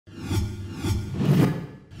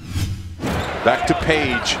Back to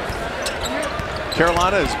Paige.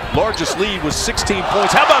 Carolina's largest lead was 16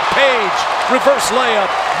 points. How about Paige? Reverse layup.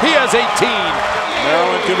 He has 18.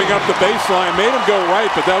 Maryland giving up the baseline. Made him go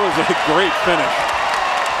right, but that was a great finish.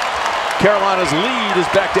 Carolina's lead is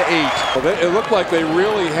back to 8. Well, it looked like they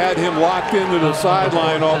really had him locked into the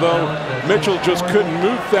sideline, although Mitchell just couldn't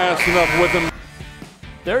move fast enough with him.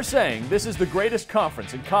 They're saying this is the greatest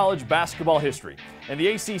conference in college basketball history, and the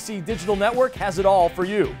ACC Digital Network has it all for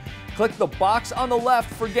you. Click the box on the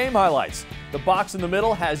left for game highlights. The box in the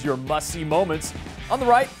middle has your must-see moments. On the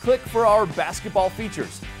right, click for our basketball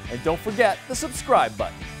features. And don't forget the subscribe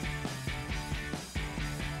button.